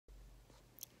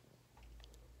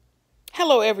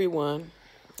Hello, everyone.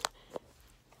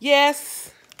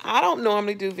 Yes, I don't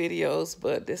normally do videos,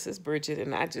 but this is Bridget,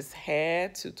 and I just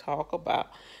had to talk about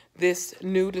this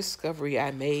new discovery I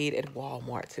made at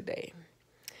Walmart today.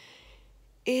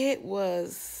 It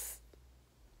was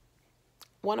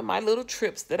one of my little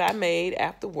trips that I made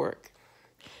after work.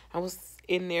 I was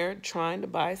in there trying to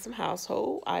buy some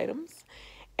household items,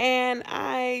 and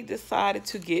I decided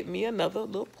to get me another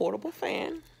little portable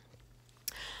fan.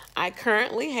 I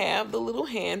currently have the little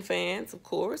hand fans, of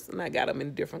course, and I got them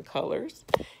in different colors.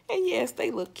 And yes,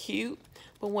 they look cute,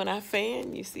 but when I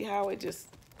fan, you see how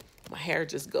my hair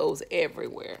just goes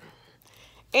everywhere.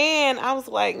 And I was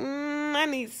like, I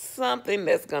need something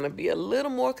that's going to be a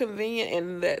little more convenient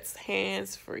and that's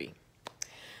hands-free.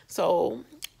 So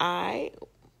I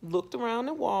looked around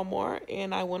at Walmart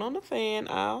and I went on the fan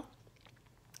aisle.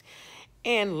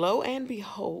 And lo and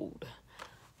behold,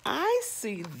 I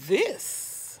see this.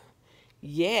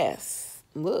 Yes,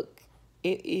 look,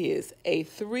 it is a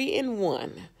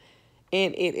 3-in-1,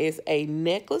 and it is a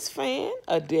necklace fan,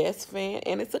 a desk fan,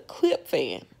 and it's a clip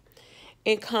fan.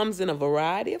 It comes in a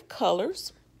variety of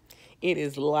colors. It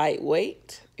is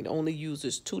lightweight. It only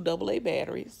uses 2 AA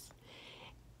batteries,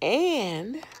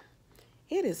 and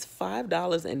it is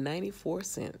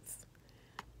 $5.94.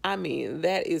 I mean,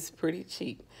 that is pretty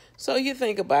cheap. So you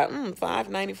think about,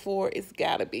 $5.94,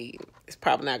 it's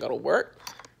probably not going to work.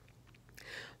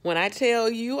 When I tell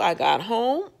you I got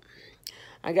home,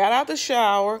 I got out the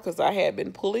shower because I had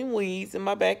been pulling weeds in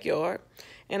my backyard,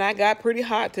 and I got pretty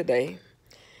hot today.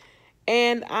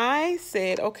 And I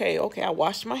said, okay, I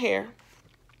washed my hair,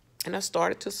 and I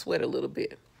started to sweat a little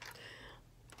bit.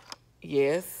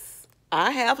 Yes, I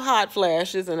have hot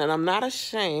flashes, and I'm not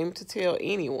ashamed to tell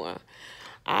anyone.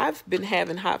 I've been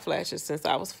having hot flashes since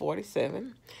I was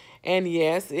 47, and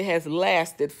yes, it has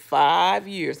lasted 5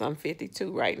 years. I'm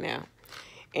 52 right now.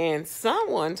 And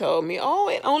someone told me, oh,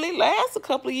 it only lasts a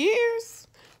couple of years.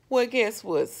 Well, guess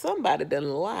what? Somebody done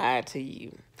lied to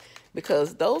you,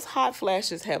 because those hot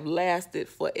flashes have lasted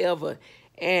forever.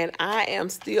 And I am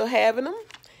still having them.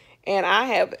 And I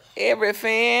have every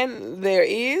fan there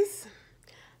is.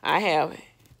 I have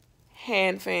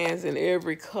hand fans in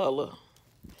every color.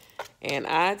 And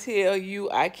I tell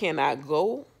you, I cannot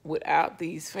go without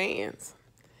these fans.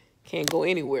 Can't go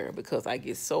anywhere because I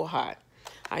get so hot.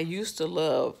 I used to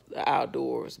love the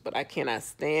outdoors, but I cannot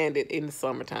stand it in the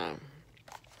summertime.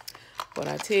 But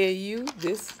I tell you,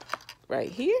 this right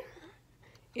here,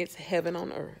 it's heaven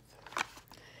on earth.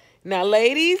 Now,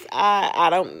 ladies,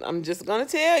 I'm just gonna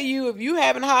tell you, if you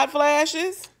having hot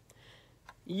flashes,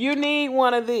 you need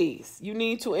one of these. You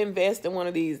need to invest in one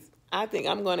of these. I think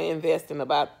I'm gonna invest in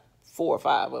about 4 or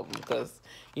 5 of them, because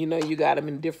you got them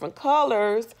in different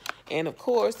colors. And of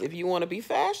course, if you want to be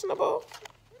fashionable,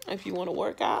 if you want to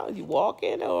work out, you walk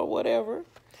in or whatever.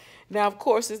 Now, of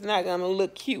course, it's not going to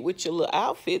look cute with your little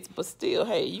outfits, but still,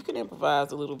 hey, you can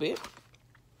improvise a little bit.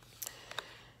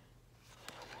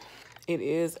 It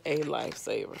is a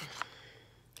lifesaver.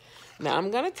 Now,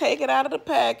 I'm going to take it out of the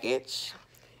package.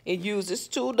 It uses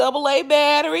 2 AA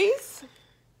batteries.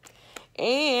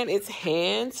 And it's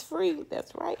hands-free.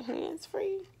 That's right,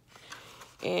 hands-free.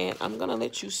 And I'm going to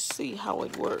let you see how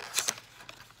it works.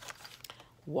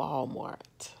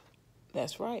 Walmart.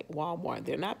 That's right, Walmart.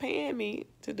 They're not paying me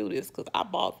to do this because I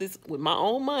bought this with my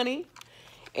own money.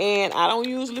 And I don't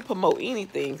usually promote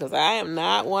anything because I am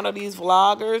not one of these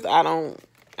vloggers. I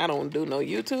don't do no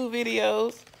YouTube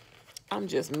videos. I'm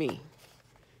just me.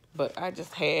 But I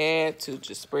just had to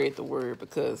just spread the word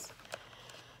because,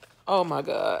 oh my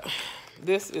God,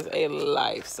 this is a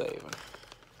lifesaver.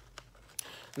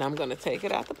 Now I'm going to take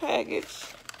it out the package.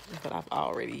 But I've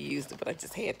already used it, but I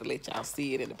just had to let y'all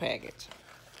see it in the package.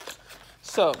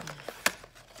 So,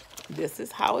 this is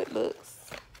how it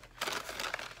looks.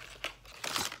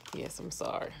 Yes, I'm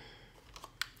sorry.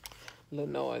 A little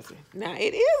noisy. Now,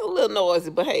 it is a little noisy,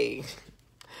 but hey,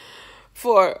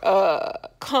 for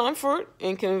comfort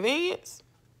and convenience,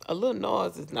 a little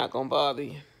noise is not going to bother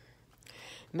you.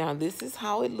 Now, this is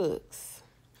how it looks.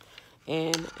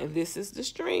 And this is the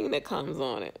string that comes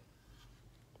on it.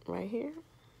 Right here.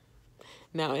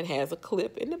 Now, it has a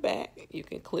clip in the back. You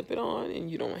can clip it on, and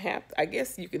you don't have to. I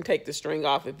guess you can take the string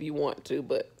off if you want to,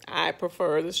 but I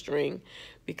prefer the string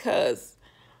because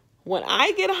when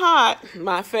I get hot,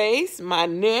 my face, my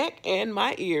neck, and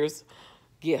my ears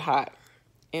get hot.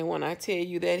 And when I tell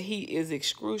you that heat is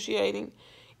excruciating,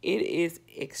 it is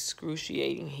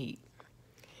excruciating heat.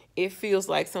 It feels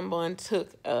like someone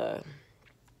took a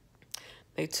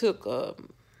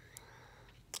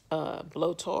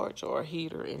blowtorch or a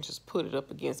heater and just put it up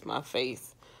against my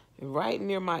face right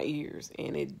near my ears,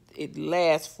 and it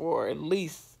lasts for at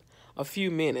least a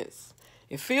few minutes.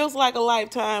 It feels like a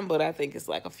lifetime, but I think it's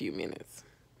like a few minutes.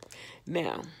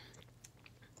 Now,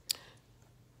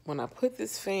 when I put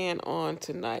this fan on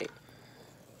tonight,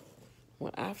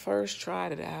 when I first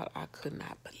tried it out, I could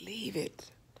not believe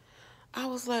it. I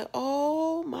was like,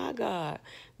 oh my God,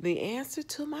 the answer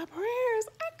to my prayers.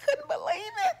 I couldn't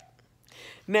believe it.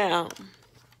 Now,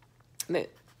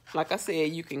 like I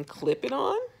said, you can clip it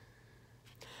on,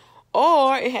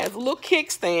 or it has a little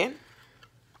kickstand,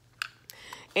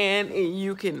 and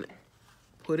you can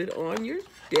put it on your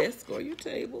desk or your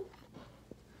table,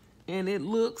 and it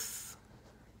looks,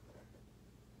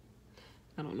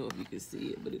 I don't know if you can see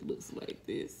it, but it looks like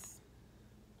this.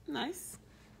 Nice,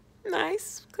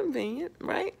 nice, convenient,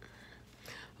 right?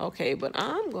 Okay, but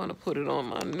I'm gonna put it on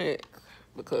my neck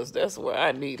because that's where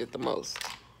I need it the most.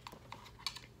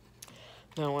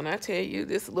 Now, when I tell you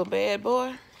this little bad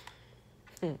boy,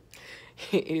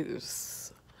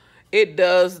 it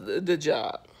does the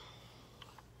job.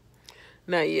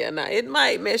 Now, yeah, it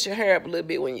might mess your hair up a little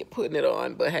bit when you're putting it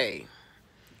on, but hey,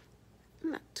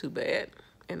 not too bad.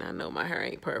 And I know my hair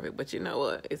ain't perfect, but you know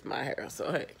what? It's my hair,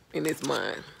 so hey, and it's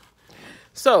mine.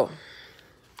 So,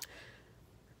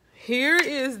 here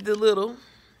is the little,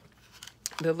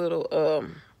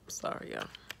 sorry, y'all.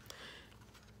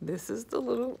 This is the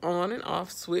little on and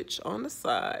off switch on the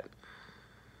side.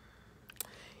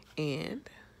 And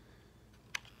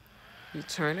you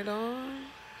turn it on.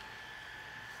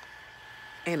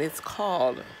 And it's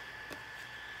called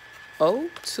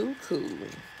O2 Cool.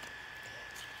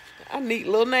 A neat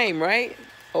little name, right?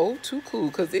 O2 Cool,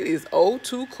 because it is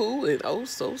O2 Cool and oh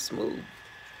so smooth.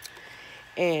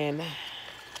 And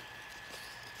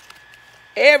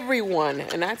everyone,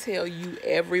 and I tell you,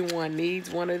 everyone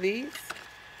needs one of these.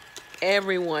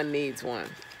 Everyone needs one.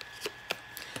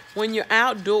 When you're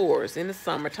outdoors in the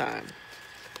summertime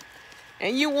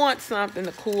and you want something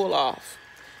to cool off,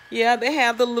 yeah, they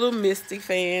have the little misty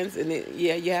fans, and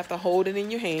yeah, you have to hold it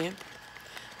in your hand.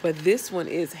 But this one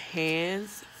is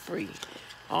hands-free.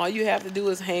 All you have to do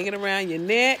is hang it around your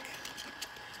neck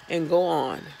and go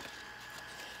on.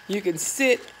 You can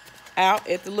sit out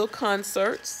at the little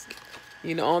concerts,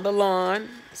 you know, on the lawn,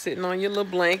 sitting on your little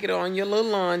blanket or on your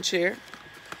little lawn chair.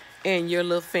 And your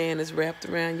little fan is wrapped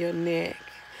around your neck,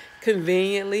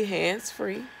 conveniently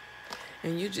hands-free,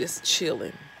 and you're just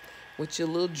chilling with your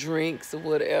little drinks or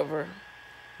whatever,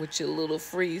 with your little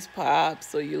freeze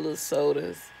pops or your little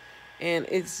sodas, and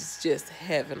it's just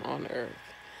heaven on earth.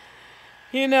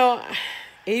 You know,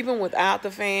 even without the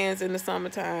fans in the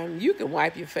summertime, you can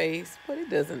wipe your face, but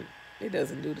it doesn't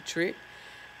do the trick.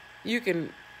 You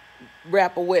can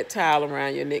wrap a wet towel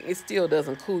around your neck. It still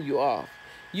doesn't cool you off.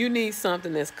 You need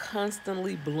something that's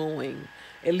constantly blowing.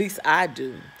 At least I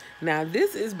do. Now,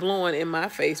 this is blowing in my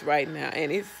face right now,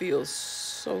 and it feels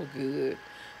so good.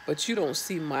 But you don't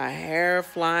see my hair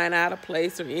flying out of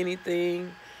place or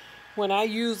anything. When I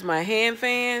use my hand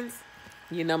fans,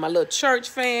 you know, my little church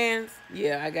fans,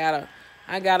 yeah, I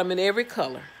got them in every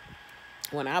color.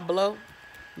 When I blow,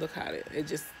 look how it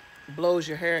just blows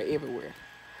your hair everywhere.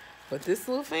 But this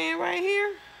little fan right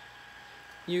here,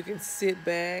 you can sit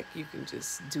back, you can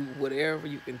just do whatever,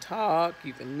 you can talk,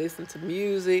 you can listen to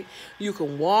music, you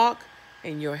can walk,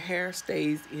 and your hair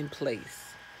stays in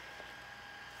place.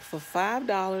 For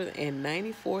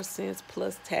 $5.94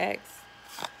 plus tax,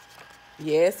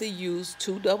 yes, it used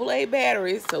 2 AA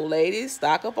batteries, so ladies,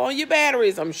 stock up on your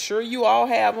batteries. I'm sure you all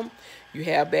have them. You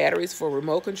have batteries for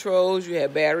remote controls, you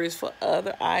have batteries for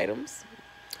other items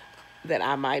that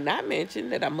I might not mention,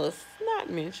 that I must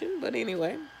not mention, but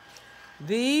anyway.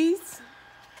 These,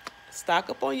 stock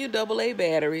up on your AA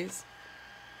batteries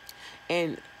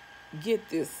and get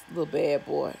this little bad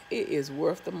boy. It is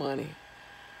worth the money.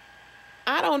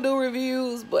 I don't do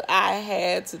reviews, but I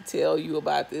had to tell you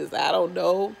about this. I don't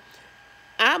know.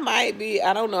 I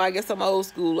don't know. I guess I'm old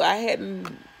school. I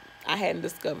hadn't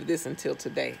discovered this until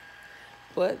today.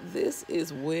 But this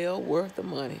is well worth the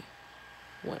money.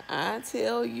 When I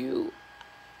tell you,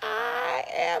 I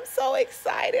am so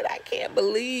excited. I can't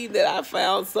believe that I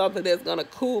found something that's going to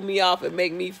cool me off and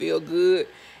make me feel good.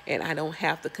 And I don't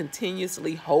have to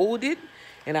continuously hold it.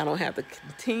 And I don't have to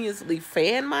continuously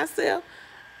fan myself.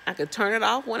 I can turn it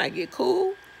off when I get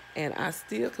cool. And I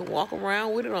still can walk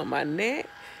around with it on my neck.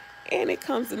 And it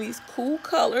comes in these cool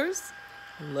colors.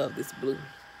 I love this blue.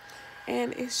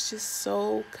 And it's just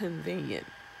so convenient.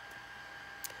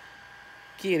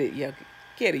 Get it, yeah.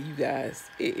 Get it, you guys.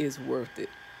 It is worth it.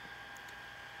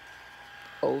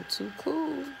 O2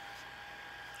 Cool.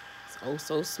 It's oh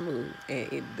so smooth,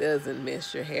 and it doesn't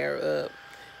mess your hair up.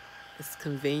 It's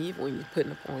convenient when you're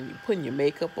putting your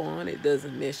makeup on. It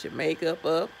doesn't mess your makeup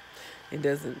up. It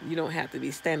doesn't, you don't have to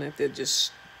be standing up there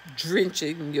just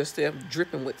drenching yourself,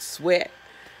 dripping with sweat.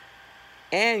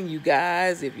 And you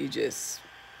guys, if you just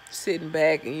sitting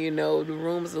back and you know the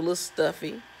room is a little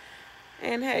stuffy,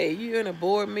 and hey, you're in a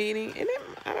board meeting, and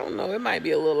I don't know, it might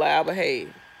be a little loud, but hey,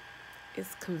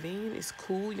 it's convenient, it's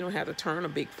cool. You don't have to turn a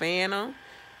big fan on.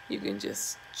 You can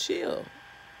just chill.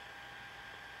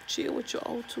 Chill with your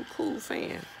O2 cool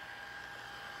fan.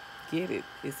 Get it.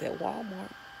 It's at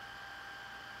Walmart.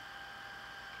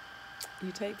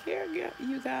 You take care of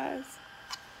you guys.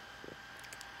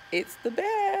 It's the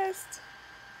best.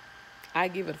 I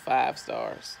give it 5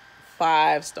 stars.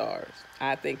 5 stars.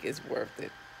 I think it's worth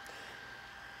it.